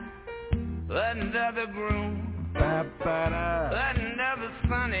another groom, another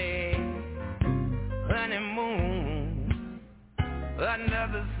sunny honeymoon,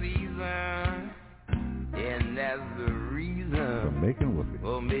 another season, and that's the reason for making whoopee.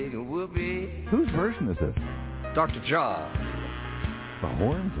 For making whoopee. Whose version is this? Dr. John. The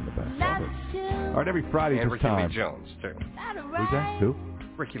horns in the back. Love it. All right, every Friday and this Ricky time. Lee Jones, too. Who's that? Who?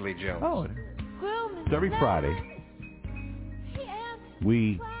 Ricky Lee Jones. Oh, so every Friday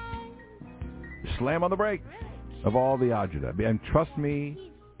we slam on the brake of all the agita. And trust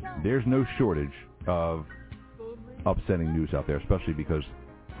me, there's no shortage of upsetting news out there, especially because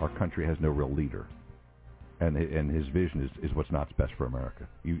our country has no real leader. And his vision is what's not best for America.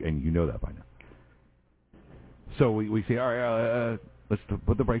 And you know that by now. So we say, all right, let's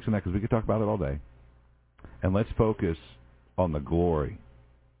put the brakes on that because we could talk about it all day. And let's focus on the glory,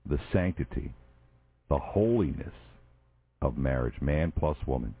 the sanctity, the holiness of marriage, man plus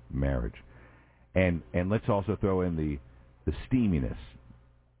woman, marriage. And let's also throw in the steaminess,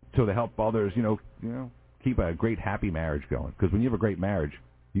 so to help others, keep a great happy marriage going. Because when you have a great marriage,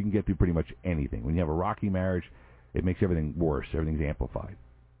 you can get through pretty much anything. When you have a rocky marriage, it makes everything worse. Everything's amplified.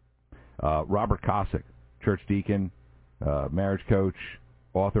 Robert Kosick, church deacon, marriage coach,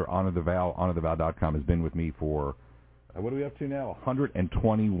 author, Honor the Vow, honorthevow.com, has been with me for, what are we up to now?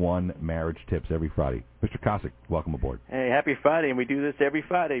 121 marriage tips every Friday. Mr. Kosick, welcome aboard. Hey, happy Friday, and we do this every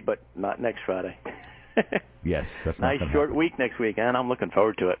Friday, but not next Friday. Yes, that's not nice short week next week, and I'm looking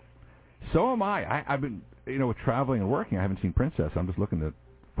forward to it. So am I. I've been, with traveling and working, I haven't seen Princess. I'm just looking at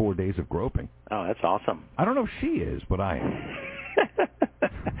 4 days of groping. Oh, that's awesome. I don't know if she is, but I am.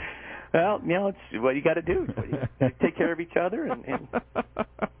 Well, it's what you got to do. You take care of each other. And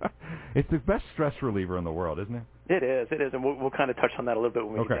It's the best stress reliever in the world, isn't it? It is, and we'll kind of touch on that a little bit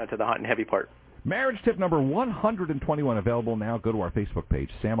when we get down to the hot and heavy part. Marriage tip number 121 available now. Go to our Facebook page,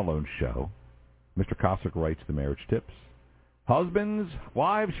 Sam Malone Show. Mr. Kosick writes the marriage tips. Husbands,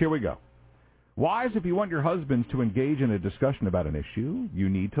 wives, here we go. Wives, if you want your husbands to engage in a discussion about an issue, you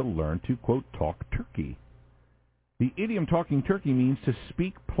need to learn to, quote, talk turkey. The idiom talking turkey means to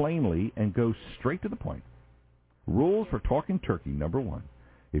speak plainly and go straight to the point. Rules for talking turkey, number 1.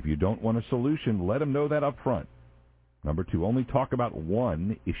 If you don't want a solution, let them know that up front. Number 2, only talk about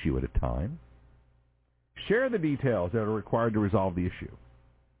one issue at a time. Share the details that are required to resolve the issue.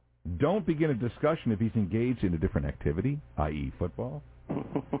 Don't begin a discussion if he's engaged in a different activity, i.e. football.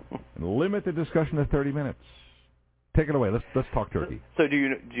 And limit the discussion to 30 minutes. Take it away. Let's talk turkey. So do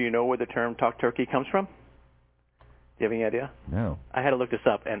you know where the term talk turkey comes from? Do you have any idea? No. I had to look this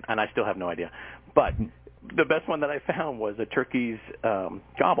up, and I still have no idea. But the best one that I found was a turkey's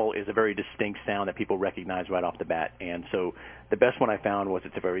gobble is a very distinct sound that people recognize right off the bat. And so the best one I found was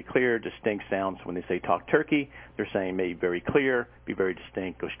it's a very clear, distinct sound. So when they say talk turkey, they're saying be very clear, be very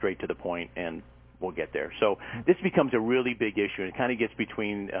distinct, go straight to the point, and we'll get there. So this becomes a really big issue. It kind of gets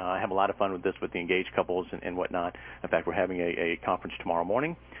between, I have a lot of fun with this with the engaged couples and whatnot. In fact, we're having a conference tomorrow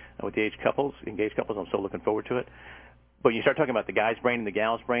morning with the engaged couples. I'm so looking forward to it. But you start talking about the guy's brain and the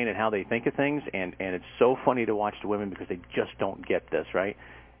gal's brain and how they think of things, and it's so funny to watch the women because they just don't get this, right?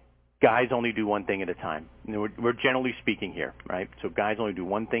 Guys only do one thing at a time. We're generally speaking here, right? So guys only do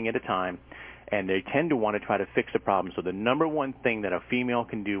one thing at a time, and they tend to want to try to fix the problem. So the number one thing that a female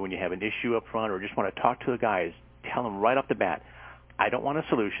can do when you have an issue up front or just want to talk to a guy is tell him right off the bat, I don't want a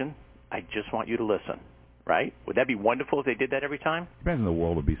solution. I just want you to listen. Right? Would that be wonderful if they did that every time? Imagine the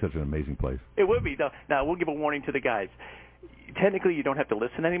world would be such an amazing place. It would be. Now, we'll give a warning to the guys. Technically, you don't have to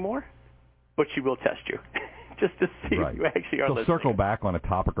listen anymore, but she will test you just to see if you actually are listening. She'll circle back on a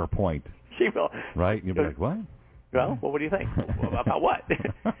topic or point. She will. Right? And you'll be like, what? Well, what do you think? Well, about what?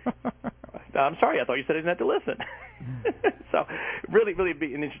 I'm sorry, I thought you said I didn't have to listen. So really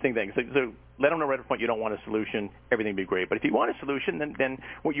be an interesting thing. So let them know right up front you don't want a solution. Everything will be great. But if you want a solution, then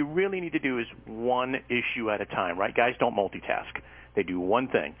what you really need to do is one issue at a time, right? Guys don't multitask. They do one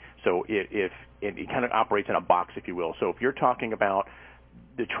thing. So if it kind of operates in a box, if you will. So if you're talking about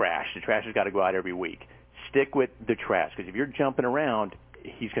the trash has got to go out every week. Stick with the trash, because if you're jumping around,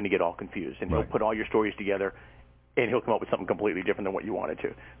 he's going to get all confused, and he'll put all your stories together, and he'll come up with something completely different than what you wanted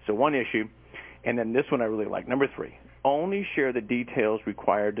to. So one issue, and then this one I really like. Number 3, only share the details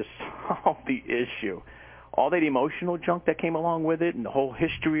required to solve the issue. All that emotional junk that came along with it, and the whole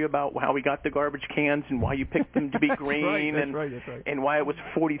history about how we got the garbage cans and why you picked them to be green, and why it was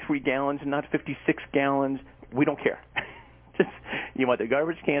 43 gallons and not 56 gallons. We don't care. Just, you want the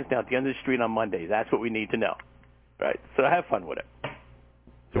garbage cans down at the end of the street on Mondays. That's what we need to know. Right? So have fun with it.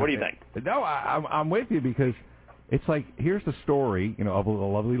 So what do you think? No, I'm with you, because it's like, here's the story, of a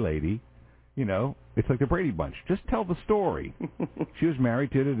lovely lady, It's like the Brady Bunch. Just tell the story. She was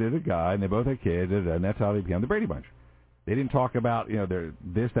married to a guy, and they both had kids, and that's how they became the Brady Bunch. They didn't talk about their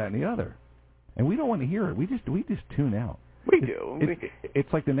this, that, and the other, and we don't want to hear it. We just tune out. We do.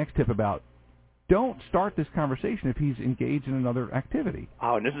 It's like the next tip about don't start this conversation if he's engaged in another activity.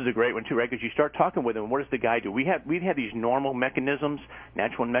 Oh, and this is a great one too, right? Because you start talking with him. What does the guy do? We'd have these normal mechanisms,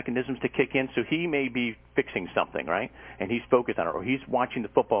 natural mechanisms to kick in. So he may be fixing something, right? And he's focused on it, or he's watching the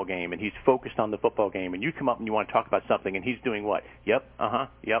football game and he's focused on the football game. And you come up and you want to talk about something, and he's doing what? Yep.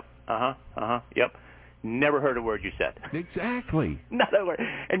 Yep. Yep. Never heard a word you said. Exactly. Not a word.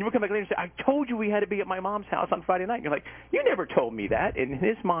 And you would come back later and say, I told you we had to be at my mom's house on Friday night. And you're like, you never told me that. And in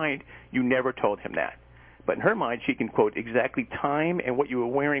his mind, you never told him that. But in her mind, she can quote exactly time and what you were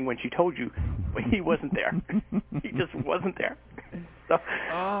wearing when she told you, but he wasn't there. He just wasn't there. So,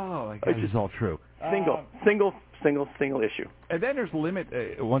 my God, this is all true. Single issue. And then there's limit.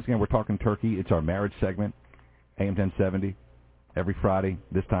 Once again, we're talking turkey. It's our marriage segment, AM 1070, every Friday.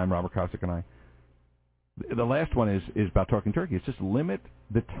 This time, Robert Kosick and I. The last one is about talking turkey. It's just limit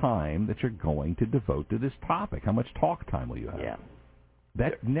the time that you're going to devote to this topic. How much talk time will you have? Yeah.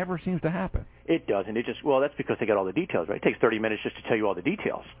 That never seems to happen. It doesn't. That's because they got all the details, right? It takes 30 minutes just to tell you all the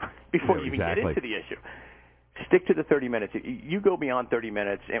details before you even get into the issue. Stick to the 30 minutes. You go beyond 30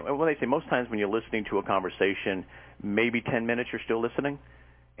 minutes, and when they say most times when you're listening to a conversation, maybe 10 minutes you're still listening,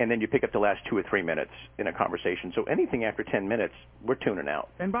 and then you pick up the last 2 or 3 minutes in a conversation. So anything after 10 minutes, we're tuning out.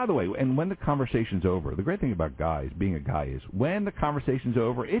 And by the way, and when the conversation's over, the great thing about guys, being a guy, is when the conversation's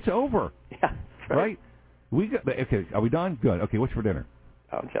over, it's over. Yeah, right? Okay, are we done? Good. Okay, what's for dinner?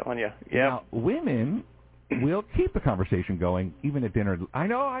 I'm telling you. Yeah. Now, women will keep the conversation going even at dinner. I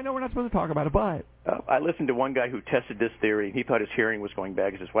know we're not supposed to talk about it, but... I listened to one guy who tested this theory, and he thought his hearing was going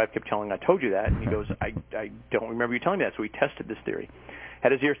bad because his wife kept telling him, I told you that. And he goes, I don't remember you telling me that. So he tested this theory.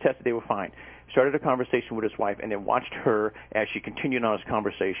 Had his ears tested, they were fine. Started a conversation with his wife, and then watched her as she continued on his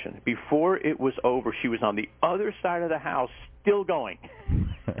conversation. Before it was over, she was on the other side of the house, still going.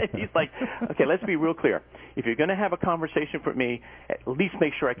 And he's like, okay, let's be real clear. If you're going to have a conversation with me, at least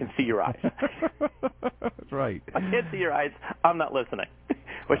make sure I can see your eyes. That's right. I can't see your eyes, I'm not listening.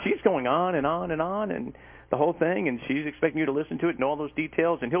 But she's going on and on and on, and the whole thing, and she's expecting you to listen to it and all those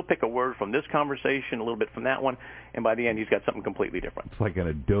details, and he'll pick a word from this conversation, a little bit from that one, and by the end he's got something completely different. It's like an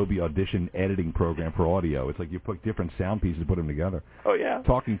Adobe Audition editing program for audio. It's like you put different sound pieces and put them together. Oh, yeah.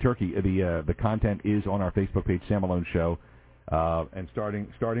 Talking Turkey, the content is on our Facebook page, Sam Malone Show, and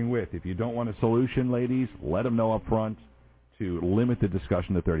starting with, if you don't want a solution, ladies, let them know up front to limit the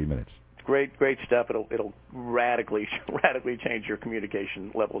discussion to 30 minutes. Great stuff. It'll radically change your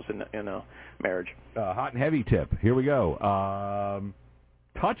communication levels in a marriage. Hot and heavy tip. Here we go.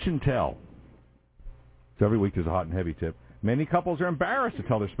 Touch and tell. So every week there's a hot and heavy tip. Many couples are embarrassed to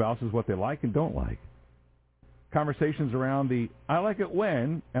tell their spouses what they like and don't like. Conversations around the I like it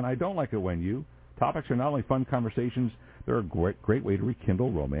when and I don't like it when you. Topics are not only fun conversations, they're a great way to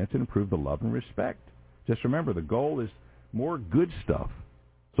rekindle romance and improve the love and respect. Just remember, the goal is more good stuff.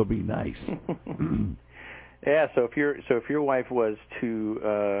 So be nice. Yeah. So if your wife was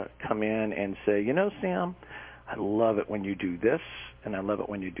to come in and say, Sam, I love it when you do this, and I love it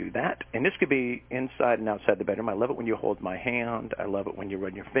when you do that, and this could be inside and outside the bedroom. I love it when you hold my hand. I love it when you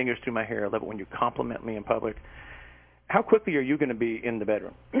run your fingers through my hair. I love it when you compliment me in public. How quickly are you going to be in the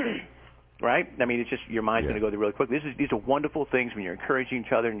bedroom? Right? I mean, it's just your mind's going to go there really quickly. These are wonderful things when you're encouraging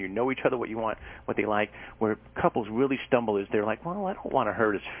each other and you know each other, what you want, what they like. Where couples really stumble is they're like, well, I don't want to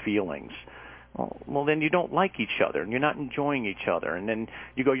hurt his feelings. Well, then you don't like each other and you're not enjoying each other. And then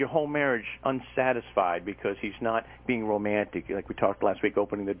you go your whole marriage unsatisfied because he's not being romantic, like we talked last week,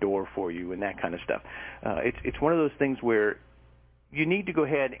 opening the door for you and that kind of stuff. It's one of those things where you need to go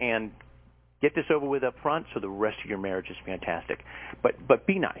ahead and get this over with up front so the rest of your marriage is fantastic. But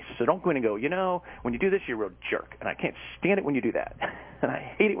be nice. So don't go in and go, when you do this, you're a real jerk, and I can't stand it when you do that. And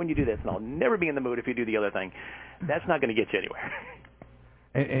I hate it when you do this, and I'll never be in the mood if you do the other thing. That's not going to get you anywhere.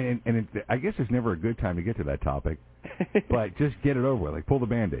 And I guess it's never a good time to get to that topic, but just get it over with. Like, pull the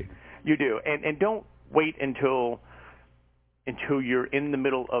Band-Aid. You do. And don't wait until you're in the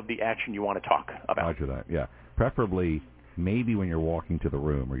middle of the action you want to talk about. Roger that, yeah. Preferably maybe when you're walking to the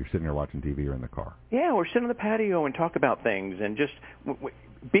room or you're sitting there watching TV or in the car. Yeah, or sit on the patio and talk about things, and just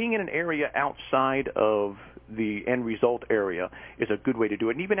being in an area outside of the end result area is a good way to do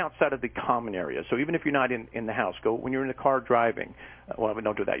it, and even outside of the common area. So even if you're not in the house, go when you're in the car driving. Well,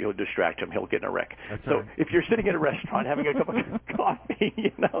 don't do that. You'll distract him. He'll get in a wreck. That's so right. If you're sitting at a restaurant having a cup of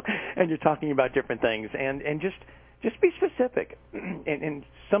coffee, and you're talking about different things, and just Just be specific. And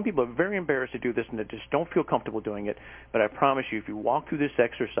some people are very embarrassed to do this and they just don't feel comfortable doing it. But I promise you, if you walk through this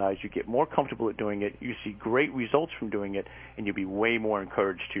exercise, you get more comfortable at doing it. You see great results from doing it, and you'll be way more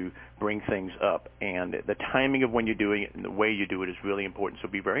encouraged to bring things up. And the timing of when you're doing it and the way you do it is really important. So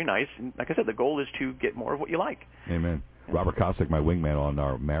be very nice. And like I said, the goal is to get more of what you like. Amen. Robert Kosick, my wingman on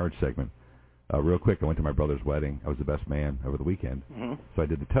our marriage segment. Real quick, I went to my brother's wedding. I was the best man over the weekend. Mm-hmm. So I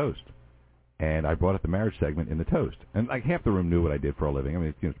did the toast. And I brought up the marriage segment in the toast. And like half the room knew what I did for a living. I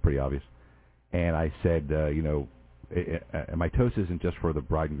mean, it's pretty obvious. And I said, my toast isn't just for the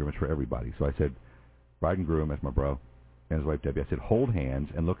bride and groom, it's for everybody. So I said, bride and groom, that's my bro, and his wife Debbie. I said, hold hands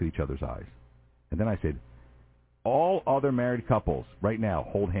and look at each other's eyes. And then I said, all other married couples right now,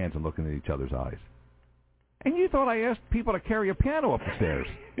 hold hands and looking at each other's eyes. And you thought I asked people to carry a piano up the stairs.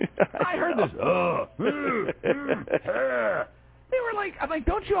 I heard this. They were like, I'm like,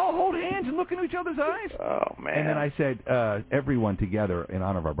 don't you all hold hands and look into each other's eyes? Oh, man. And then I said, everyone together in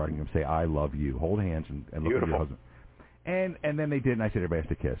honor of our bride and groom, say, I love you. Hold hands and look at your husband. And then they did, and I said, everybody has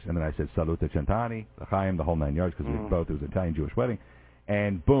to kiss. And then I said, Salute Centani, L'chaim, the whole 9 yards, because it was an Italian-Jewish wedding.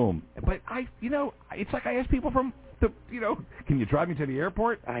 And boom. But it's like I asked people from can you drive me to the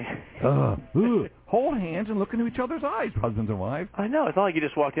airport? Hold hands and look into each other's eyes, husbands and wives. I know. It's not like you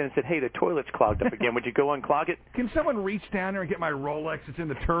just walked in and said, hey, the toilet's clogged up again. Would you go unclog it? Can someone reach down there and get my Rolex? It's in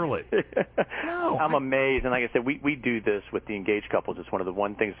the toilet. No. I'm amazed. And like I said, we do this with the engaged couples. It's one of the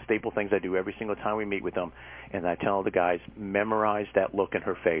staple things I do every single time we meet with them. And I tell the guys, memorize that look in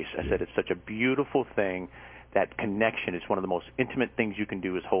her face. I said, it's such a beautiful thing. That connection is one of the most intimate things you can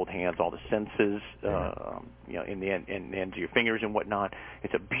do is hold hands, all the senses, in the ends of your fingers and whatnot.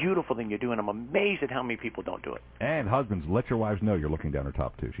 It's a beautiful thing you do, and I'm amazed at how many people don't do it. And husbands, let your wives know you're looking down her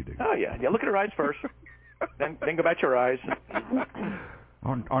top, too. She digs. Oh, yeah. Yeah, look at her eyes first. then go back to your eyes.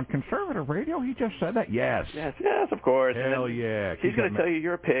 On conservative radio, he just said that? Yes. Yes, of course. Hell yeah. She's going to tell you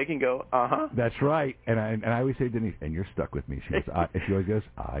you're a pig and go, uh-huh. That's right. And I always say, Denise, and you're stuck with me. She goes, she always goes,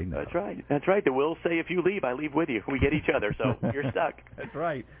 I know. That's right. The will say, if you leave, I leave with you. We get each other, so you're stuck. That's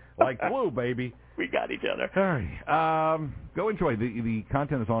right. Like glue, baby. We got each other. All right. Go enjoy. The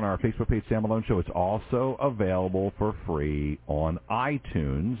content is on our Facebook page, Sam Malone Show. It's also available for free on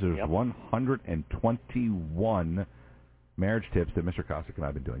iTunes. There's 121 marriage tips that Mr. Kosick and I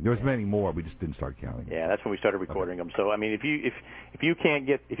have been doing. There was many more. We just didn't start counting. Yeah, that's when we started recording them. So I mean, if you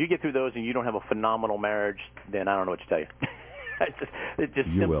get through those and you don't have a phenomenal marriage, then I don't know what to tell you. it's just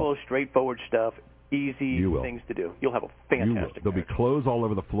simple, straightforward stuff. Easy things to do. You'll have a fantastic There'll be clothes all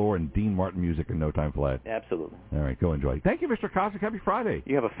over the floor and Dean Martin music in no time flat. Absolutely. All right, go enjoy. Thank you, Mr. Kosick. Happy Friday.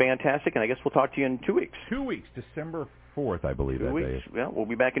 You have a fantastic, and I guess we'll talk to you in 2 weeks. 2 weeks, December 4th, I believe. 2 weeks. Well, we'll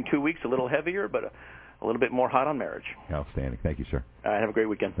be back in 2 weeks, a little heavier, but a little bit more hot on marriage. Outstanding. Thank you, sir. All right, have a great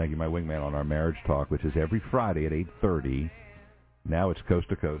weekend. Thank you, my wingman on our Marriage Talk, which is every Friday at 8:30. Now it's coast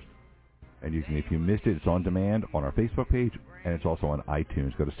to coast. And if you missed it, it's on demand on our Facebook page, and it's also on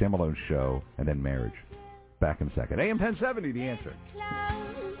iTunes. Go to Sam Malone Show and then Marriage. Back in a second. AM 1070, The Answer.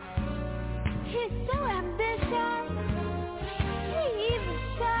 He's so ambitious. He even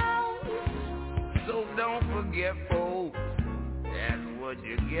shows. So don't forget, folks, that's what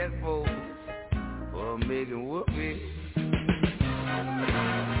you get, folks, for making whoopee.